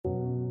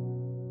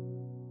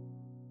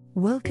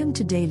Welcome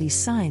to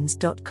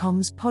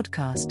dailysigns.com's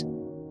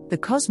podcast. The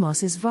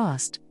cosmos is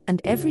vast,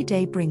 and every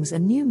day brings a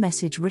new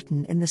message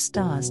written in the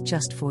stars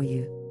just for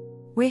you.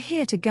 We're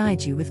here to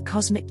guide you with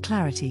cosmic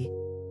clarity.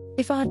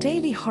 If our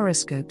daily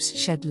horoscopes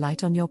shed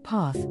light on your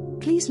path,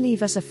 please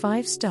leave us a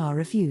 5-star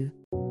review.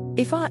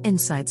 If our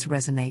insights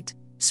resonate,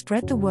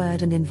 spread the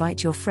word and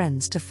invite your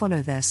friends to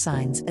follow their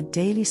signs at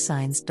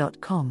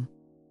dailysigns.com.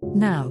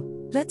 Now,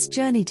 let's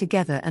journey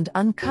together and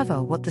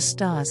uncover what the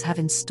stars have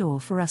in store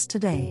for us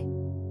today.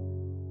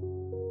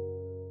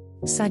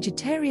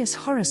 Sagittarius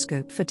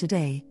horoscope for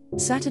today,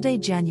 Saturday,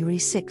 January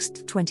 6,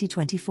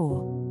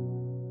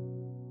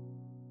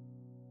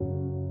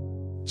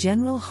 2024.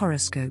 General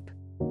horoscope.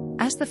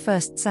 As the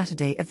first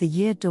Saturday of the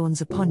year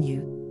dawns upon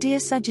you, dear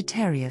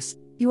Sagittarius,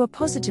 you are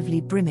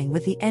positively brimming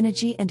with the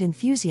energy and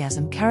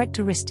enthusiasm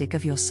characteristic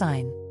of your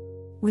sign.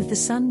 With the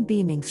sun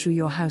beaming through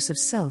your house of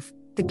self,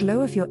 the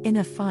glow of your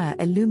inner fire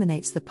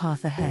illuminates the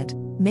path ahead,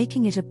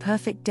 making it a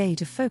perfect day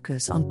to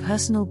focus on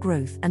personal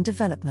growth and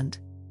development.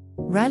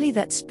 Rally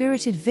that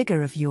spirited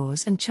vigor of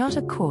yours and chart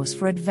a course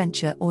for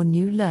adventure or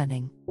new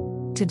learning.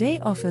 Today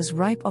offers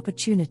ripe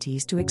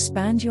opportunities to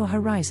expand your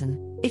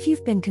horizon. If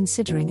you've been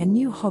considering a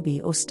new hobby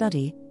or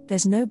study,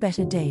 there's no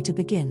better day to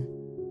begin.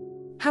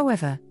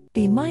 However,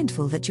 be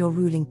mindful that your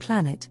ruling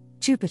planet,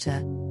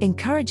 Jupiter,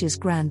 encourages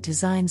grand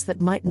designs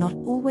that might not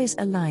always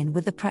align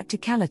with the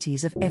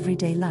practicalities of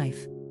everyday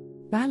life.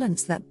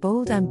 Balance that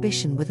bold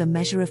ambition with a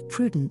measure of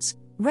prudence.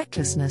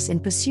 Recklessness in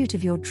pursuit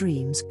of your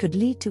dreams could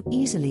lead to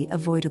easily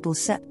avoidable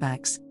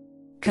setbacks.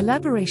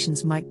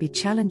 Collaborations might be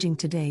challenging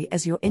today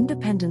as your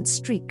independent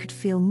streak could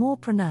feel more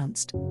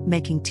pronounced,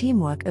 making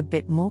teamwork a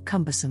bit more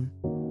cumbersome.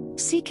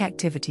 Seek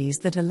activities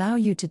that allow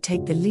you to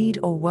take the lead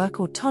or work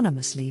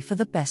autonomously for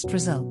the best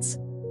results.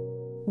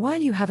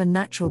 While you have a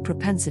natural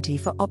propensity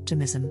for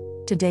optimism,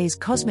 today's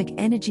cosmic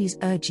energies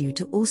urge you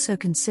to also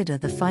consider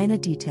the finer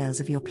details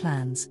of your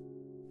plans.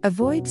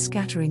 Avoid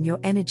scattering your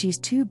energies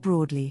too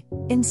broadly,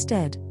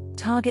 instead,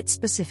 target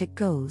specific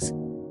goals.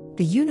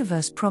 The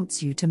universe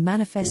prompts you to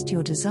manifest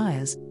your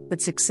desires,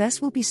 but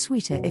success will be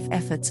sweeter if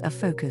efforts are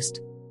focused.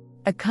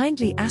 A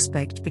kindly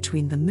aspect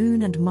between the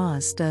Moon and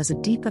Mars stirs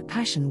a deeper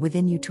passion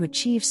within you to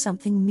achieve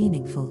something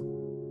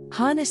meaningful.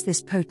 Harness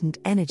this potent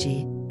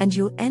energy, and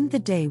you'll end the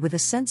day with a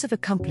sense of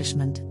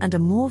accomplishment and a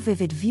more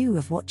vivid view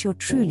of what you're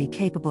truly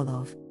capable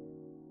of.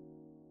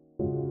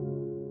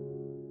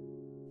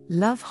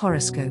 Love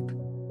horoscope.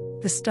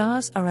 The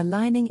stars are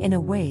aligning in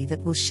a way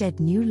that will shed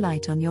new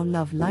light on your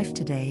love life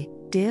today,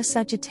 dear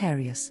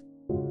Sagittarius.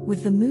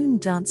 With the moon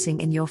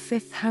dancing in your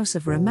 5th house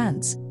of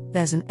romance,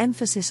 there's an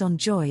emphasis on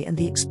joy and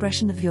the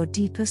expression of your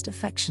deepest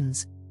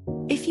affections.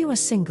 If you are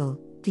single,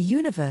 the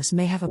universe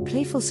may have a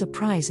playful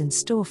surprise in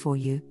store for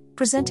you,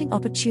 presenting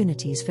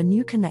opportunities for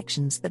new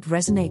connections that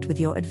resonate with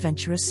your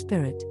adventurous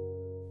spirit.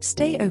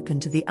 Stay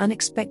open to the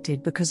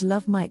unexpected because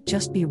love might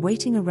just be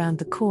waiting around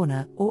the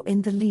corner or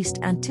in the least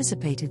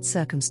anticipated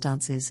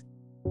circumstances.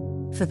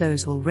 For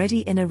those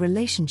already in a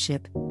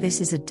relationship,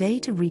 this is a day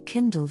to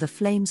rekindle the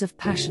flames of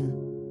passion.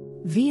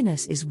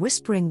 Venus is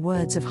whispering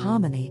words of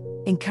harmony,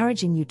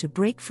 encouraging you to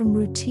break from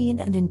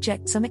routine and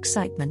inject some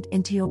excitement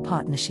into your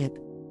partnership.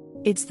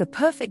 It's the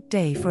perfect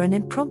day for an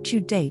impromptu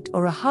date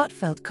or a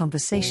heartfelt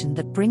conversation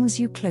that brings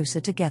you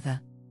closer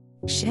together.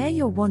 Share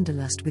your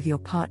wanderlust with your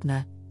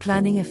partner.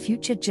 Planning a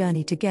future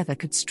journey together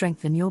could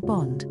strengthen your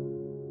bond.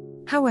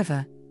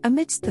 However,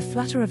 amidst the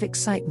flutter of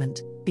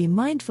excitement, be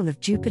mindful of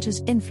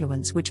Jupiter's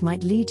influence, which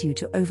might lead you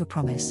to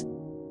overpromise.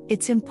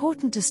 It's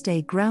important to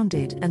stay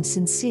grounded and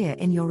sincere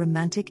in your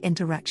romantic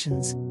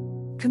interactions.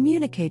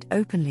 Communicate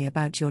openly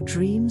about your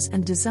dreams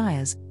and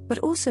desires, but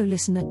also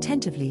listen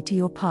attentively to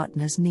your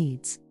partner's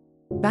needs.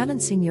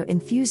 Balancing your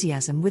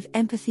enthusiasm with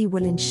empathy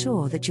will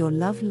ensure that your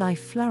love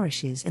life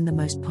flourishes in the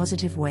most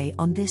positive way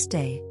on this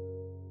day.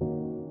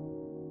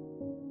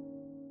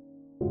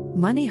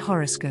 Money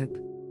horoscope.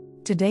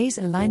 Today's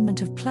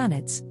alignment of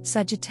planets,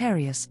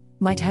 Sagittarius,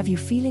 might have you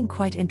feeling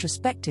quite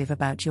introspective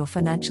about your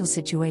financial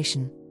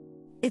situation.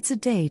 It's a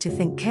day to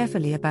think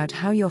carefully about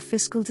how your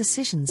fiscal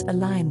decisions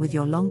align with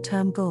your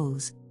long-term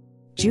goals.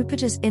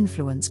 Jupiter's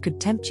influence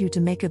could tempt you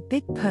to make a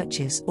big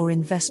purchase or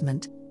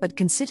investment, but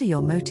consider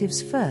your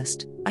motives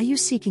first. Are you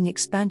seeking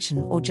expansion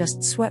or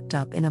just swept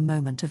up in a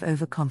moment of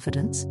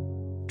overconfidence?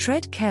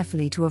 Tread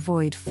carefully to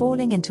avoid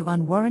falling into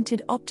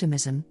unwarranted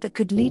optimism that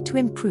could lead to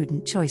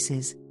imprudent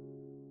choices.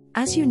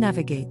 As you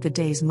navigate the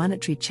day's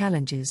monetary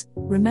challenges,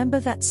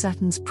 remember that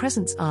Saturn's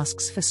presence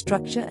asks for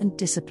structure and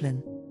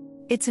discipline.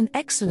 It's an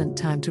excellent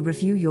time to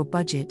review your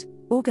budget,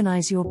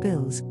 organize your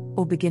bills,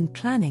 or begin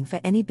planning for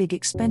any big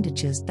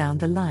expenditures down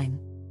the line.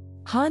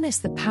 Harness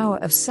the power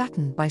of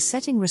Saturn by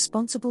setting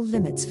responsible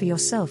limits for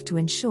yourself to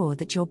ensure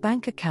that your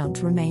bank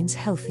account remains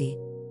healthy.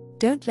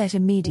 Don't let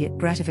immediate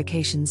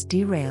gratifications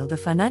derail the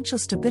financial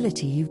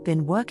stability you've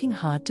been working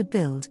hard to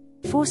build.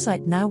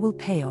 Foresight now will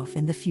pay off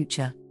in the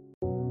future.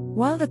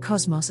 While the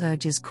cosmos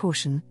urges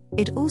caution,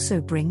 it also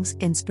brings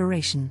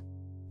inspiration.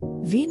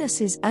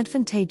 Venus's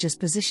advantageous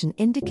position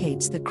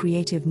indicates that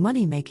creative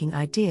money-making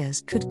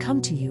ideas could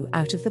come to you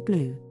out of the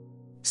blue.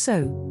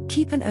 So,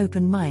 keep an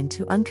open mind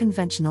to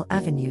unconventional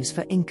avenues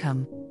for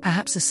income,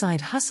 perhaps a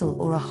side hustle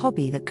or a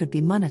hobby that could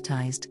be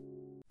monetized.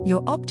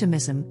 Your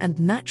optimism and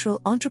natural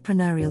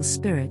entrepreneurial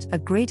spirit are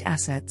great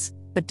assets,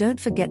 but don't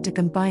forget to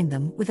combine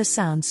them with a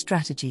sound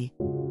strategy.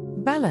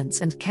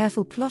 Balance and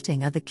careful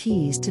plotting are the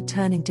keys to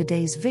turning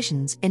today's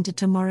visions into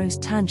tomorrow's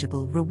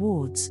tangible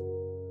rewards.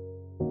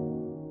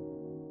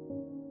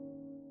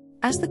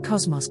 As the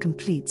cosmos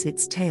completes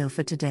its tale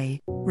for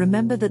today,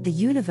 remember that the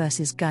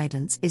universe's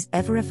guidance is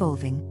ever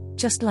evolving,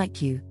 just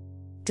like you.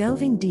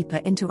 Delving deeper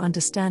into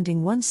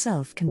understanding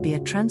oneself can be a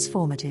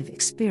transformative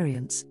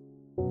experience.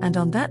 And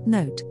on that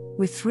note,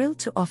 we're thrilled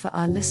to offer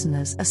our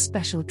listeners a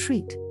special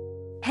treat.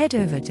 Head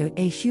over to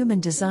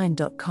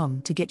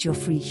ahumandesign.com to get your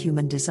free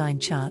human design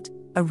chart,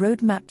 a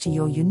roadmap to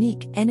your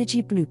unique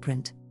energy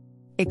blueprint.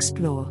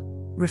 Explore,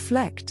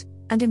 reflect,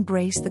 and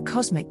embrace the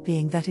cosmic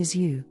being that is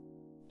you.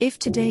 If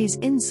today's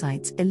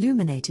insights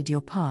illuminated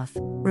your path,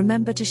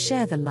 remember to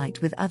share the light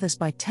with others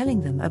by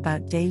telling them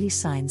about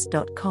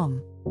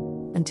dailysigns.com.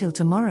 Until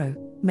tomorrow,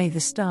 may the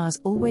stars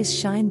always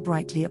shine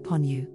brightly upon you.